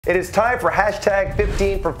It is time for hashtag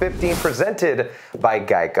 15 for 15 presented by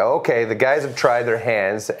Geico. Okay, the guys have tried their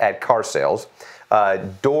hands at car sales,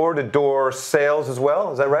 door-to-door sales as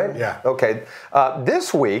well. Is that right? Yeah. Okay.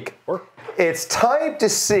 This week, it's time to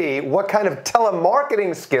see what kind of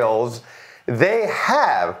telemarketing skills they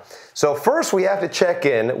have. So first, we have to check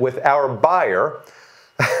in with our buyer,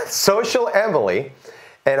 Social Emily.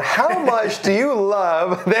 And how much do you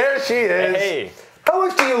love? There she is. Hey. How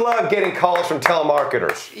much do you love getting calls from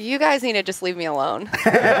telemarketers? You guys need to just leave me alone. It's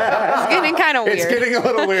getting kind of weird. It's getting a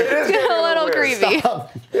little weird. It is It's getting a little weird. creepy.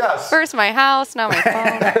 Stop. Yes. First my house, now my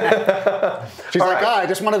phone. She's like, I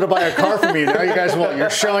just wanted to buy a car from you. Now you guys won't.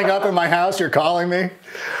 You're showing up in my house. You're calling me.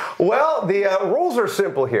 Well, the rules are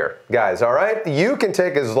simple here, guys, all right? You can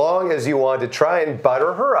take as long as you want to try and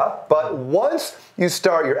butter her up, but once you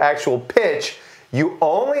start your actual pitch, you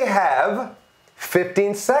only have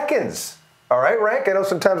 15 seconds. All right, Rank? I know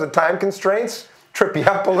sometimes the time constraints trip you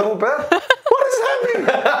up a little bit. What does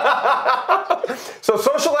that mean? So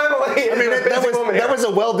Social Emily is a busy woman here. that was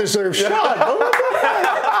a well-deserved shot.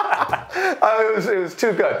 It was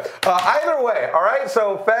too good. Either way, all right?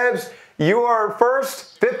 So, Fabs, you are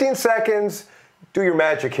first, 15 seconds. Do your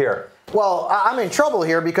magic here. Well, I'm in trouble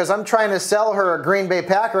here because I'm trying to sell her a Green Bay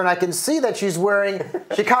Packer, and I can see that she's wearing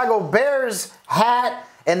Chicago Bears hat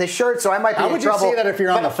and the shirt, so I might be in trouble. How would you see that if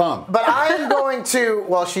you're on the phone? But I'm going to,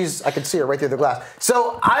 well, I can see her right through the glass.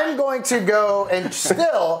 So I'm going to go and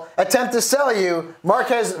still attempt to sell you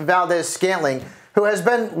Marquez Valdes-Scantling, who has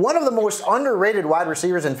been one of the most underrated wide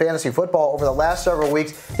receivers in fantasy football over the last several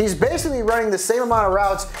weeks. He's basically running the same amount of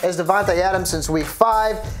routes as Devontae Adams since week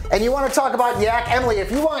 5. And you want to talk about yak? Emily,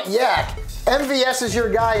 if you want yak, MVS is your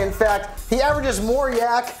guy. In fact, he averages more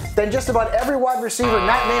yak than just about every wide receiver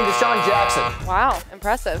not named Deshaun Jackson. Wow,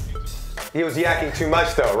 impressive. He was yakking too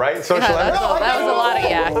much, though, right? Social Yeah, that was a lot of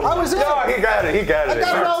yak. I was in. No, he got it. He got it. I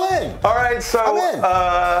got it all in. All right, so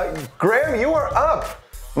I'm in. Graham, you are up.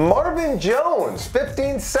 Marvin Jones,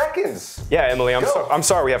 15 seconds. Yeah, Emily, Go. I'm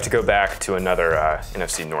sorry we have to go back to another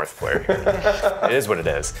NFC North player. It is what it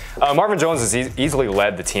is. Marvin Jones has easily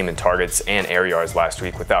led the team in targets and air yards last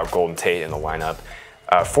week without Golden Tate in the lineup.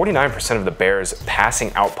 49% of the Bears'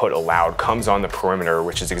 passing output allowed comes on the perimeter,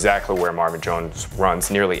 which is exactly where Marvin Jones runs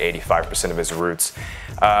nearly 85% of his routes.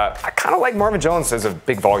 I kind of like Marvin Jones as a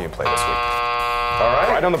big volume play this week. All right.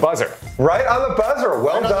 Right on the buzzer. Right on the buzzer.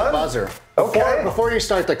 Well Right done. on the buzzer. Okay. Before you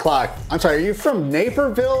start the clock, I'm sorry, are you from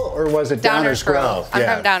Naperville or was it Downers Grove? I'm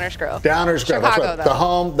from Downers Grove. Downers Grove. That's Chicago,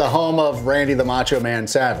 what, the home of Randy the Macho Man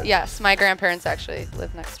Savage. Yes, my grandparents actually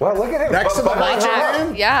live next door. Well, look at him. Next to the Macho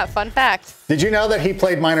Man? Yeah, fun fact. Did you know that he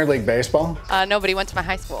played minor league baseball? Nobody went to my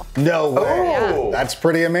high school. No way. Oh. That's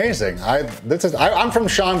pretty amazing. I'm from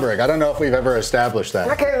Schaumburg. I don't know if we've ever established that.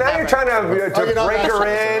 Okay, now you're trying to Oh, you don't? break her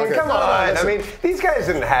That's in. okay. Come No, on. listen. I mean, these guys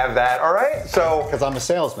didn't have that, all right? So, Because I'm a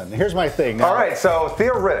salesman. Here's my thing. Now, all right, so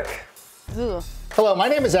Theo Riddick. Ooh. Hello, my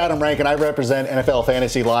name is Adam Rank, and I represent NFL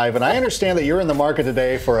Fantasy Live, and I understand that you're in the market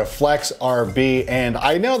today for a Flex RB, and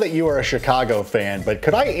I know that you are a Chicago fan, but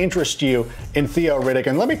could I interest you in Theo Riddick?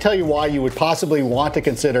 And let me tell you why you would possibly want to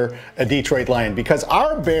consider a Detroit Lion, because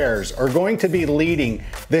our Bears are going to be leading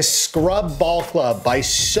this scrub ball club by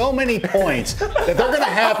so many points that they're going to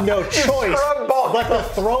have no choice Scrub ball but to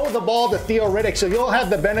throw the ball to Theo Riddick, so you'll have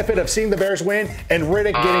the benefit of seeing the Bears win and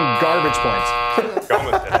Riddick getting garbage points.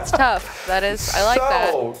 That's tough. That is, I like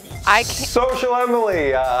that. I can't, Social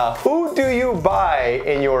Emily, who do you buy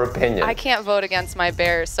in your opinion? I can't vote against my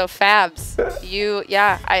Bears. So Fabs,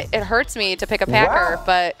 it hurts me to pick a Packer, Wow.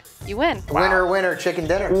 but you win. Winner, winner, chicken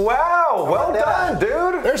dinner. Wow, well Yeah. done,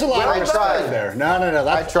 dude. There's a lot I of respect tried. there. No.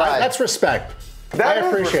 I tried. That's respect. That I is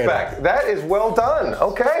appreciate respect. it. That is well done.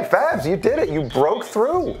 Okay, Fabs, you did it. You broke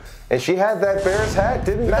through. And she had that Bears hat,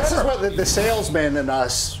 didn't This is matter. what the salesman and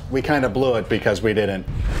us, we kind of blew it because we didn't.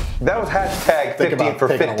 That was hashtag Think 15 about for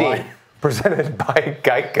taking a 15. line. Presented by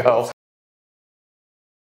Geico.